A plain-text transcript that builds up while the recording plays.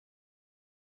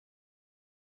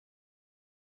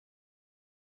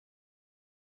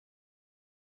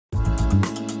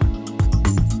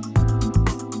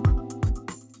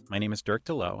My name is Dirk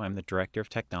DeLo. I'm the Director of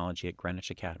Technology at Greenwich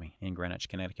Academy in Greenwich,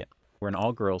 Connecticut. We're an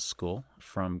all-girls school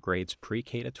from grades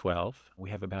pre-K to 12. We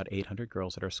have about 800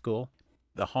 girls at our school.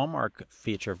 The hallmark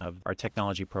feature of our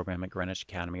technology program at Greenwich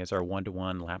Academy is our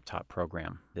one-to-one laptop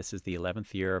program. This is the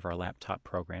 11th year of our laptop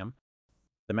program.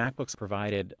 The MacBooks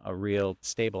provided a real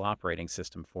stable operating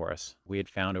system for us. We had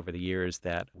found over the years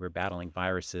that we're battling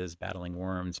viruses, battling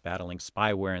worms, battling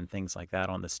spyware and things like that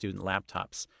on the student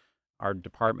laptops. Our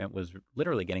department was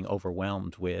literally getting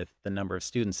overwhelmed with the number of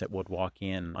students that would walk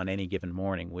in on any given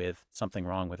morning with something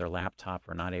wrong with their laptop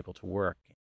or not able to work.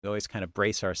 We always kind of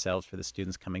brace ourselves for the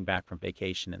students coming back from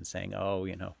vacation and saying, oh,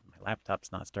 my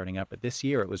laptop's not starting up. But this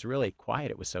year it was really quiet.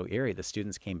 It was so eerie. The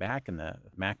students came back and the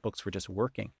MacBooks were just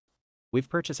working. We've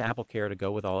purchased AppleCare to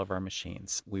go with all of our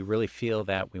machines. We really feel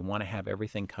that we want to have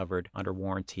everything covered under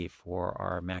warranty for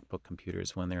our MacBook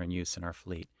computers when they're in use in our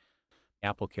fleet.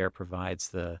 AppleCare provides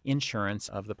the insurance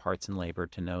of the parts and labor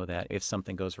to know that if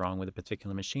something goes wrong with a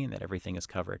particular machine, that everything is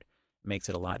covered. It makes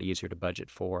it a lot easier to budget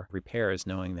for repairs,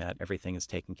 knowing that everything is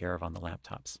taken care of on the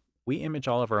laptops. We image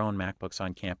all of our own MacBooks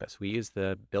on campus. We use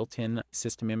the built-in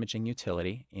system imaging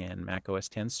utility in macOS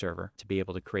 10 Server to be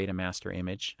able to create a master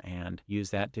image and use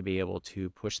that to be able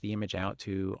to push the image out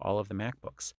to all of the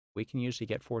MacBooks. We can usually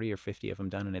get 40 or 50 of them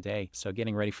done in a day. So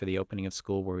getting ready for the opening of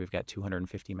school where we've got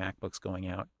 250 MacBooks going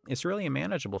out, it's really a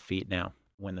manageable feat now.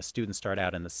 When the students start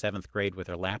out in the 7th grade with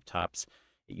their laptops,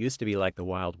 it used to be like the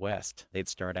Wild West. They'd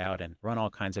start out and run all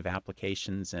kinds of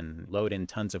applications and load in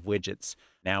tons of widgets.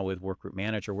 Now with Workgroup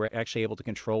Manager, we're actually able to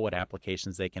control what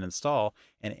applications they can install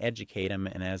and educate them.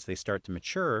 And as they start to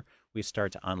mature, we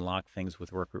start to unlock things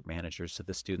with Workgroup Manager so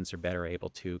the students are better able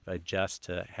to adjust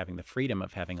to having the freedom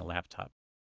of having a laptop.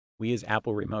 We use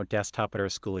Apple Remote Desktop at our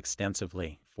school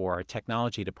extensively. For our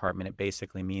technology department, it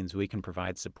basically means we can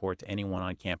provide support to anyone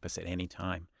on campus at any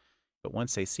time. But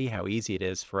once they see how easy it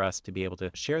is for us to be able to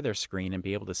share their screen and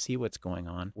be able to see what's going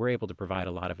on, we're able to provide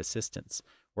a lot of assistance.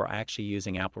 We're actually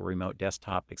using Apple Remote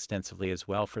Desktop extensively as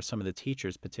well for some of the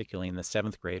teachers, particularly in the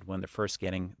 7th grade when they're first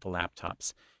getting the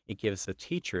laptops. It gives the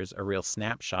teachers a real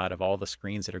snapshot of all the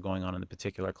screens that are going on in the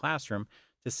particular classroom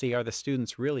to see, are the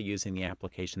students really using the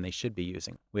application they should be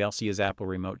using. We also use Apple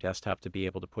Remote Desktop to be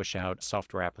able to push out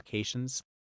software applications.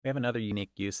 We have another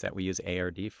unique use that we use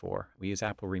ARD for. We use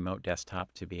Apple Remote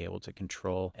Desktop to be able to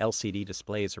control LCD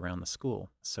displays around the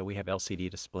school. So we have LCD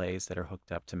displays that are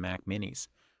hooked up to Mac Minis.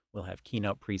 We'll have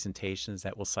keynote presentations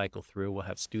that will cycle through. We'll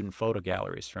have student photo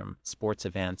galleries from sports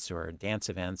events or dance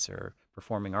events or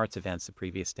performing arts events the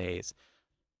previous days.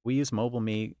 We use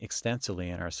MobileMe extensively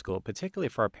in our school, particularly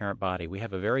for our parent body. We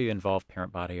have a very involved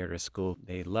parent body at our school.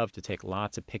 They love to take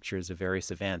lots of pictures of various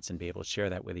events and be able to share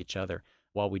that with each other.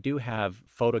 While we do have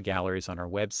photo galleries on our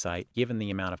website, given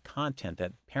the amount of content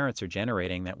that parents are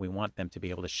generating that we want them to be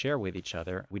able to share with each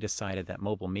other, we decided that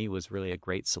MobileMe was really a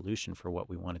great solution for what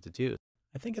we wanted to do.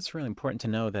 I think it's really important to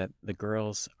know that the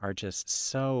girls are just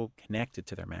so connected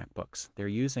to their MacBooks. They're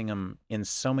using them in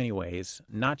so many ways,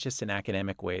 not just in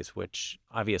academic ways, which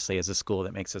obviously as a school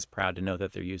that makes us proud to know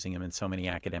that they're using them in so many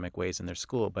academic ways in their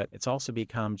school, but it's also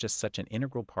become just such an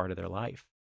integral part of their life.